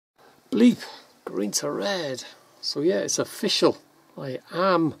Leap, green to red. So yeah, it's official. I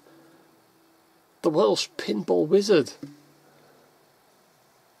am the Welsh Pinball Wizard.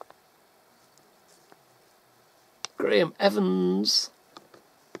 Graham Evans,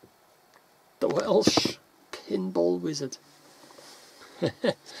 the Welsh Pinball Wizard.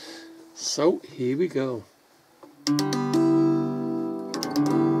 So here we go.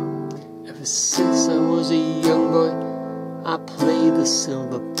 Ever since I was a young boy, I played the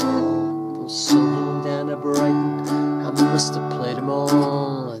silver ball. From Sunderland down to Brighton, I must have played them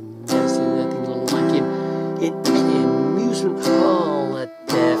all. And never seen anything like him in any amusement hall. A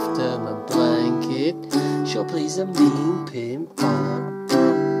deaf, dumb and blanket sure plays a mean pinball.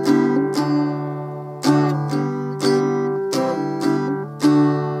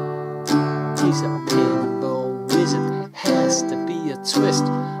 He's a pinball wizard, has to be a twist.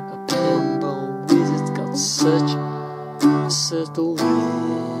 A pinball wizard's got such a subtle wrist.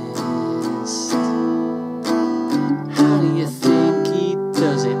 How do you think he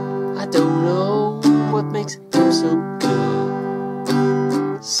does it? I don't know what makes him so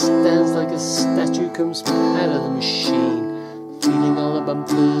good. Stands like a statue, comes out of the machine, feeling all the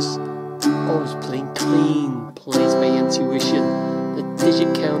bumpers, always playing clean, plays by intuition. The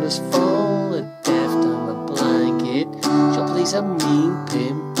digit counters fall, a deaf, dumb and blanket sure plays a mean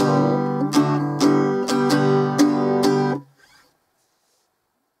pinball.